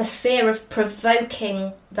a fear of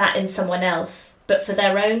provoking that in someone else, but for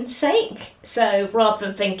their own sake. So rather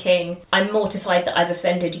than thinking, I'm mortified that I've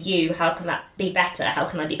offended you, how can that be better? How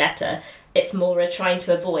can I be better? It's more a trying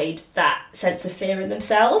to avoid that sense of fear in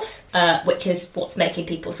themselves, which is what's making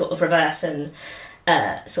people sort of reverse and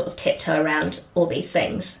sort of tiptoe around all these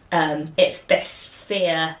things. It's this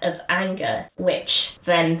fear of anger, which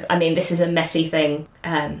then, I mean, this is a messy thing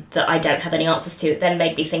that I don't have any answers to. It then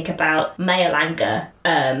made me think about male anger,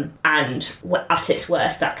 and at its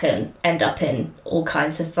worst, that can end up in all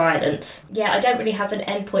kinds of violence. Yeah, I don't really have an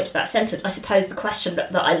end point to that sentence. I suppose the question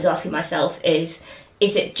that I was asking myself is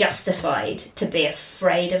it justified to be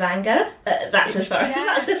afraid of anger? That's as far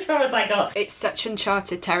as I got. It's such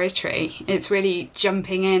uncharted territory. It's really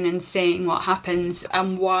jumping in and seeing what happens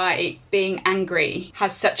and why being angry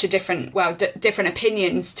has such a different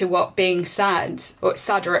opinions to what being sad or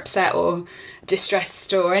upset or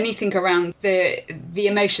distressed or anything around the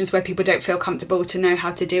emotions where people don't feel comfortable to know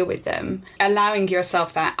how to deal with them. Allowing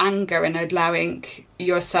yourself that anger and allowing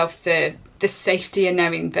yourself the safety and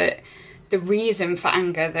knowing that the reason for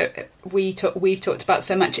anger that we've talked about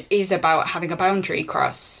so much is about having a boundary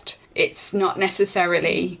crossed. It's not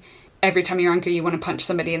necessarily every time you're angry you want to punch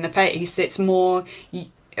somebody in the face. It's more,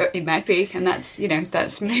 it might be, and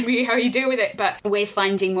that's maybe how you deal with it, but we're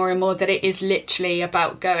finding more and more that it is literally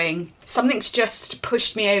about going, something's just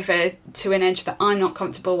pushed me over to an edge that I'm not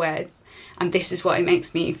comfortable with, and this is what it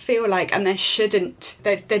makes me feel like. And there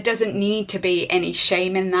doesn't need to be any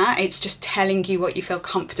shame in that. It's just telling you what you feel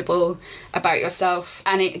comfortable about yourself.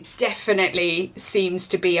 And it definitely seems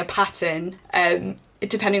to be a pattern,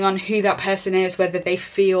 depending on who that person is, whether they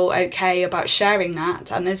feel okay about sharing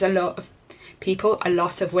that. And there's a lot of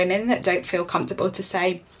women that don't feel comfortable to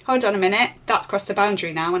say, hold on a minute, that's crossed the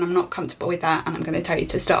boundary now and I'm not comfortable with that and I'm going to tell you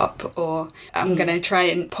to stop, or I'm going to try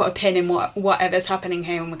and put a pin in whatever's happening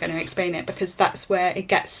here and we're going to explain it, because that's where it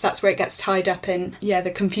gets tied up in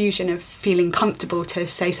the confusion of feeling comfortable to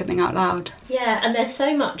say something out loud. Yeah, and there's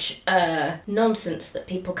so much nonsense that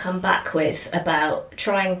people come back with about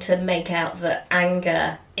trying to make out that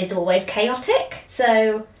anger is always chaotic.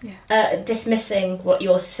 So dismissing what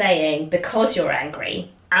you're saying because you're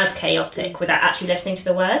angry as chaotic without actually listening to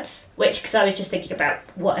the words. Because I was just thinking about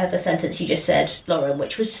whatever sentence you just said, Lauren,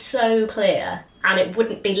 which was so clear. And it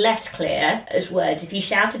wouldn't be less clear as words if you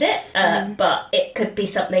shouted it, but it could be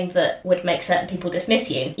something that would make certain people dismiss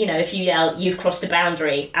you. You know, if you yell, you've crossed a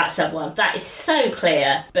boundary at someone, that is so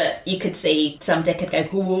clear, but you could see some dickhead go,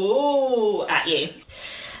 whoa, at you.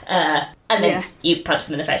 And then you punch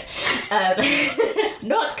them in the face.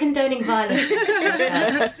 Not condoning violence.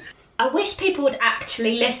 I wish people would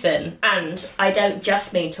actually listen, and I don't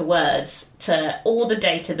just mean to words, to all the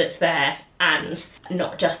data that's there, and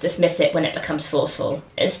not just dismiss it when it becomes forceful.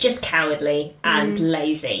 It's just cowardly and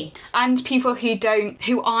lazy. And people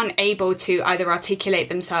who aren't able to either articulate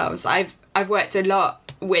themselves. I've worked a lot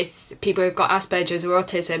with people who've got Asperger's or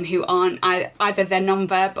autism who aren't either they're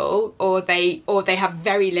non-verbal or they have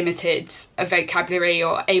very limited vocabulary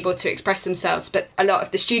or able to express themselves. But a lot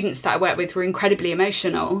of the students that I work with were incredibly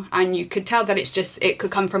emotional, and you could tell that it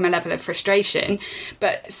could come from a level of frustration,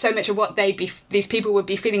 but so much of what these people would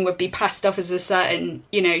be feeling would be passed off as a certain,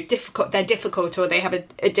 they're difficult or they have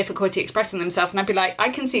a difficulty expressing themselves. And I'd be like, I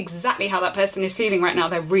can see exactly how that person is feeling right now.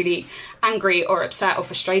 They're really angry or upset or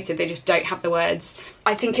frustrated. They just don't have the words.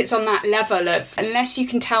 I think it's on that level of, unless you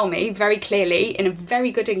can tell me very clearly in a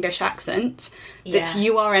very good English accent that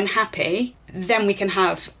you are unhappy, then we can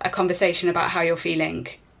have a conversation about how you're feeling.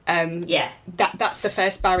 That's the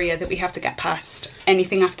first barrier that we have to get past.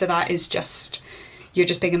 Anything after that is just, you're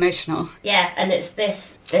just being emotional. Yeah, and it's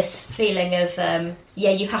this feeling of,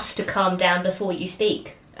 you have to calm down before you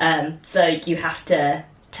speak. So you have to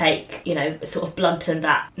take, sort of blunten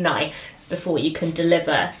that knife before you can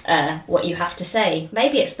deliver what you have to say.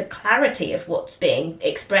 Maybe it's the clarity of what's being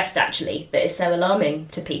expressed, actually, that is so alarming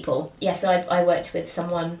to people. So I worked with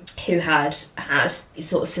someone who has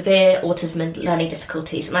sort of severe autism and learning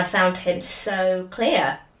difficulties, and I found him so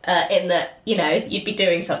clear in that, you know, you'd be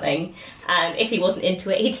doing something, and if he wasn't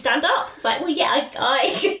into it, he'd stand up. It's like, well, yeah,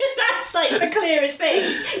 I that's like the clearest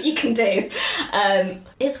thing you can do.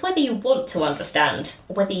 It's whether you want to understand,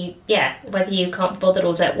 whether you can't be bothered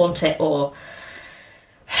or don't want it, or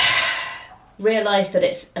realise that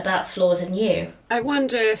it's about flaws in you. I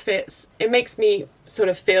wonder if it makes me sort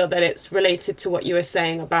of feel that it's related to what you were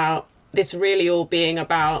saying about this really all being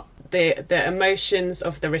about the emotions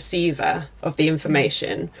of the receiver of the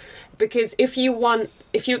information. Because if you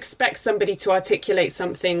expect somebody to articulate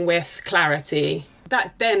something with clarity,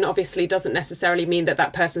 that then obviously doesn't necessarily mean that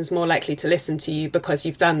that person's more likely to listen to you because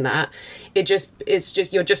you've done that. You're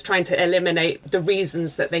just trying to eliminate the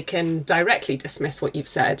reasons that they can directly dismiss what you've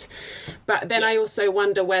said. But then I also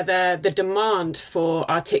wonder whether the demand for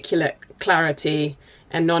articulate clarity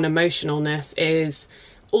and non-emotionalness is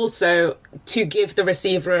also to give the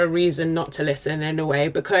receiver a reason not to listen in a way,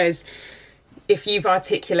 because if you've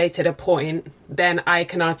articulated a point, then I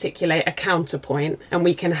can articulate a counterpoint, and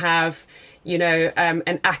we can have, you know,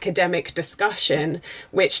 an academic discussion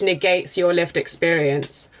which negates your lived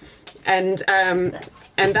experience. And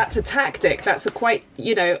that's a tactic. That's a quite,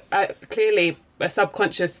 you know, clearly a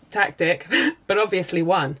subconscious tactic, but obviously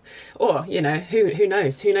one. Or, you know, who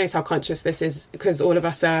knows? Who knows how conscious this is, because all of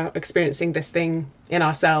us are experiencing this thing in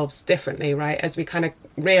ourselves differently, right, as we kind of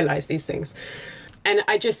realise these things. And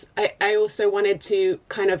I also wanted to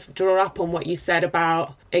kind of draw up on what you said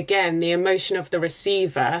about, again, the emotion of the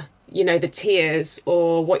receiver, you know, the tears,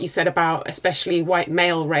 or what you said about especially white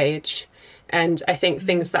male rage. And I think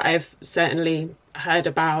things that I've certainly heard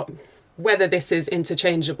about, whether this is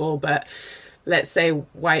interchangeable, but let's say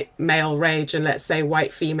white male rage and let's say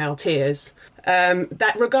white female tears,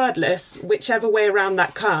 that regardless, whichever way around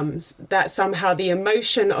that comes, that somehow the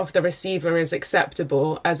emotion of the receiver is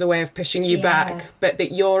acceptable as a way of pushing you back, but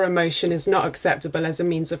that your emotion is not acceptable as a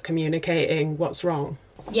means of communicating what's wrong.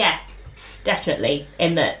 Yeah, definitely.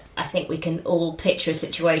 In that, I think we can all picture a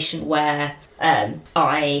situation where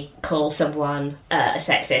I call someone a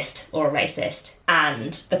sexist or a racist,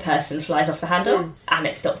 and the person flies off the handle, and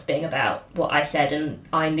it stops being about what I said and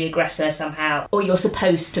I'm the aggressor somehow, or you're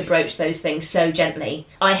supposed to broach those things so gently.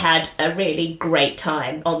 I had a really great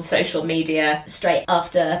time on social media straight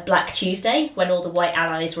after Black Tuesday, when all the white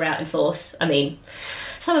allies were out in force. I mean,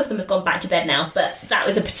 some of them have gone back to bed now, but that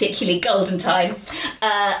was a particularly golden time.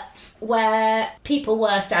 Where people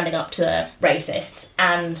were standing up to racists,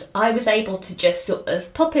 and I was able to just sort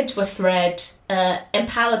of pop into a thread,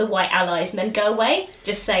 empower the white allies, and then go away.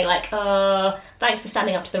 Just say like, thanks for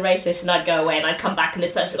standing up to the racists, and I'd go away, and I'd come back, and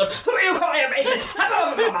this person would go, who are you calling a racist?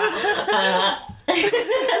 And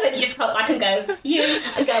then you just pop back and go, you,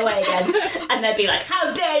 and go away again. And they'd be like,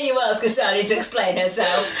 how dare you ask Ashani to explain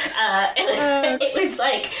herself? It was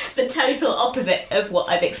like the total opposite of what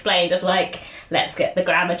I've explained, of like, let's get the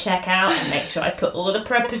grammar check out and make sure I put all the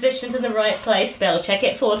prepositions in the right place, spell check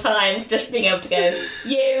it 4 times, just being able to go,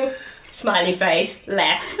 you, smiley face,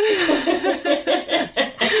 left.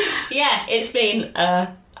 Yeah, it's been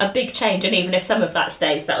a big change, and even if some of that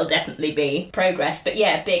stays, that'll definitely be progress. But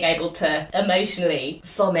yeah, being able to emotionally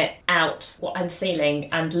vomit out what I'm feeling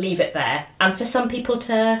and leave it there, and for some people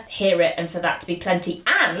to hear it and for that to be plenty,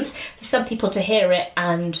 and for some people to hear it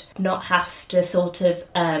and not have to sort of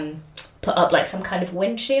put up like some kind of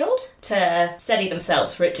windshield to steady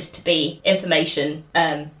themselves, for it just to be information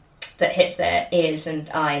that hits their ears and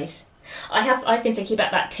eyes. I've been thinking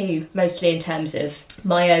about that too, mostly in terms of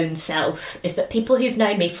my own self, is that people who've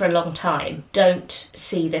known me for a long time don't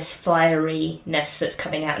see this fieriness that's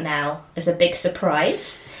coming out now as a big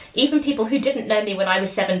surprise. Even people who didn't know me when I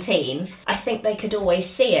was 17, I think they could always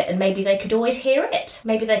see it, and maybe they could always hear it.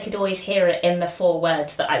 Maybe they could always hear it in the 4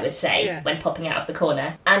 words that I would say when popping out of the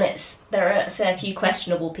corner. And there are a fair few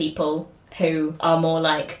questionable people who are more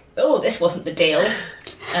like, oh, this wasn't the deal.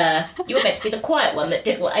 You were meant to be the quiet one that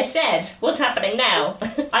did what I said. What's happening now?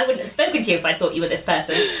 I wouldn't have spoken to you if I thought you were this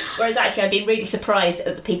person. Whereas actually I've been really surprised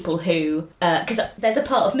at the people who... Because there's a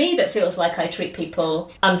part of me that feels like I treat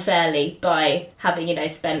people unfairly by having,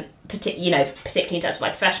 spent... particularly in terms of my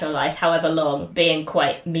professional life, however long, being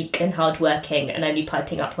quite meek and hardworking and only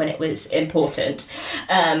piping up when it was important,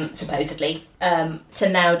 supposedly, to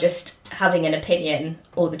now just having an opinion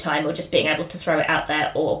all the time, or just being able to throw it out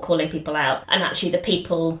there, or calling people out. And actually the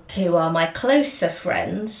people who are my closer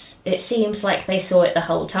friends, it seems like they saw it the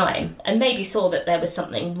whole time, and maybe saw that there was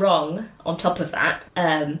something wrong on top of that,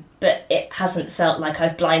 but it hasn't felt like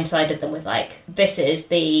I've blindsided them with like, this is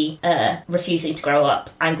the refusing to grow up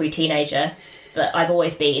angry teenager that I've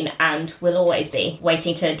always been and will always be,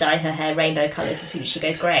 waiting to dye her hair rainbow colours as soon as she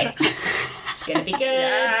goes grey. It's going to be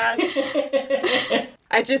good.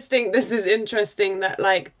 I just think this is interesting that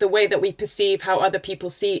like the way that we perceive how other people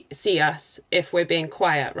see us if we're being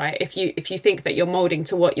quiet, right? If you think that you're molding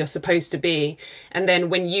to what you're supposed to be, and then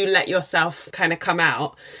when you let yourself kind of come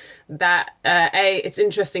out, that it's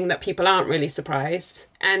interesting that people aren't really surprised,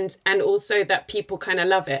 and also that people kind of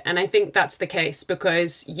love it. And I think that's the case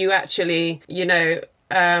because you actually, you know,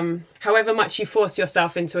 however much you force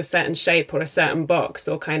yourself into a certain shape or a certain box,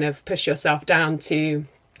 or kind of push yourself down to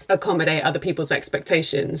accommodate other people's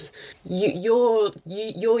expectations, your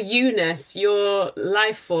you-ness, your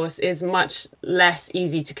life force is much less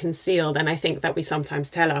easy to conceal than I think that we sometimes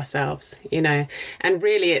tell ourselves, you know. And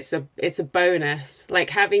really it's a bonus. Like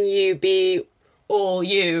having you be all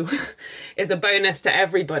you is a bonus to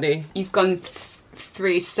everybody. You've gone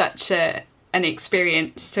through such an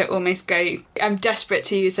experience to almost go, I'm desperate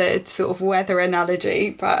to use a sort of weather analogy,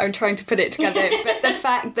 but I'm trying to put it together. But the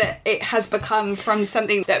fact that it has become from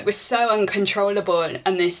something that was so uncontrollable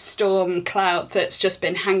and this storm cloud that's just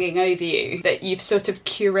been hanging over you, that you've sort of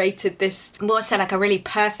curated this more so like a really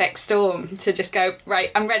perfect storm to just go,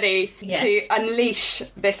 right, I'm ready to unleash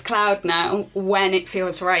this cloud now when it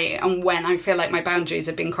feels right and when I feel like my boundaries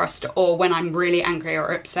have been crossed, or when I'm really angry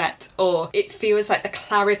or upset, or it feels like the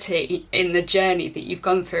clarity in the journey that you've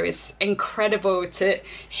gone through is incredible to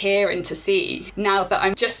hear and to see. Now that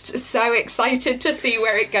I'm just so excited to see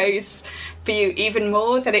where it goes for you, even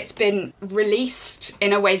more that it's been released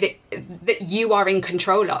in a way that you are in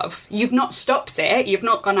control of. You've not stopped it. You've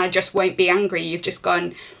not gone, I just won't be angry. You've just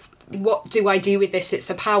gone, what do I do with this? It's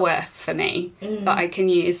a power for me that I can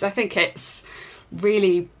use. I think it's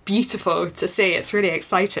really beautiful to see. It's really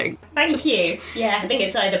exciting. Thank you. Yeah, I think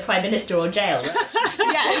it's either Prime Minister or jail. Right?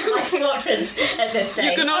 Yeah. Writing options at this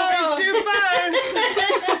stage. You can always do both.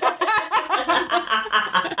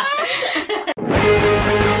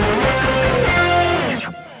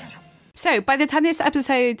 So by the time this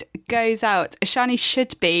episode goes out, Ashani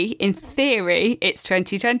should be, in theory, it's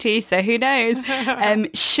 2020, so who knows,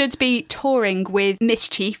 should be touring with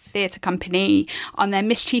Mischief Theatre Company on their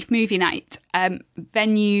Mischief movie night.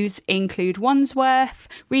 Venues include Wandsworth,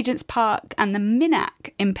 Regent's Park and the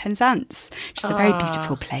Minack in Penzance, which is a very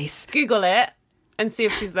beautiful place. Google it and see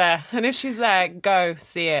if she's there. And if she's there, go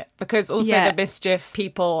see it. Because also the Mischief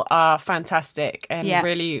people are fantastic. And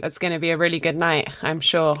really, it's going to be a really good night, I'm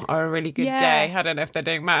sure. Or a really good day. I don't know if they're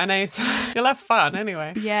doing matinees. You'll have fun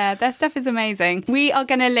anyway. Yeah, their stuff is amazing. We are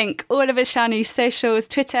going to link all of Ashani's socials,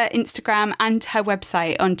 Twitter, Instagram and her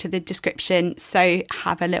website onto the description. So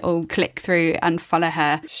have a little click through and follow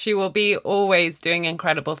her. She will be always doing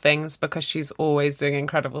incredible things because she's always doing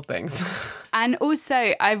incredible things. And also,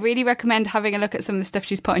 I really recommend having a look at some of the stuff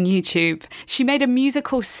she's put on YouTube. She made a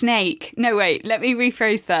musical Snake. No, wait, let me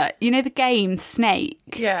rephrase that. You know the game Snake?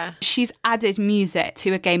 Yeah. She's added music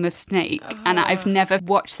to a game of Snake, and I've never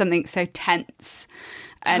watched something so tense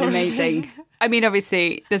and amazing. I mean,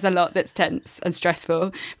 obviously, there's a lot that's tense and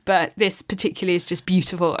stressful, but this particularly is just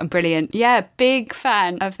beautiful and brilliant. Yeah, big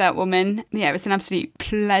fan of that woman. Yeah, it was an absolute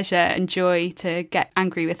pleasure and joy to get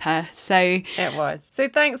angry with her. So it was. So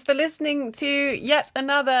thanks for listening to yet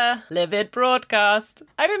another Livid broadcast.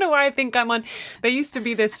 I don't know why I think I'm on. There used to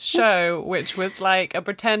be this show which was like a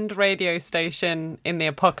pretend radio station in the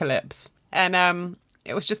apocalypse. And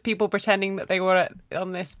it was just people pretending that they were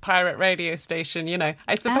on this pirate radio station, you know.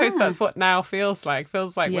 I suppose that's what now feels like.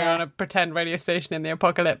 Feels like we're on a pretend radio station in the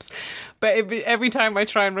apocalypse. But every time I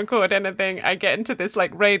try and record anything, I get into this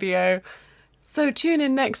like radio. So tune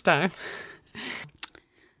in next time.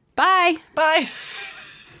 Bye. Bye.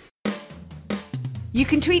 You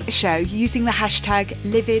can tweet the show using the hashtag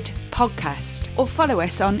LividPodcast or follow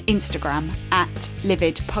us on Instagram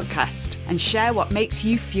 @LividPodcast and share what makes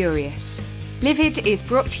you furious. Livid is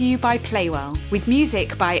brought to you by Playwell, with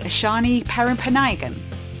music by Ashani Parampanaigam.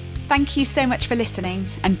 Thank you so much for listening,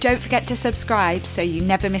 and don't forget to subscribe so you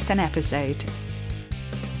never miss an episode.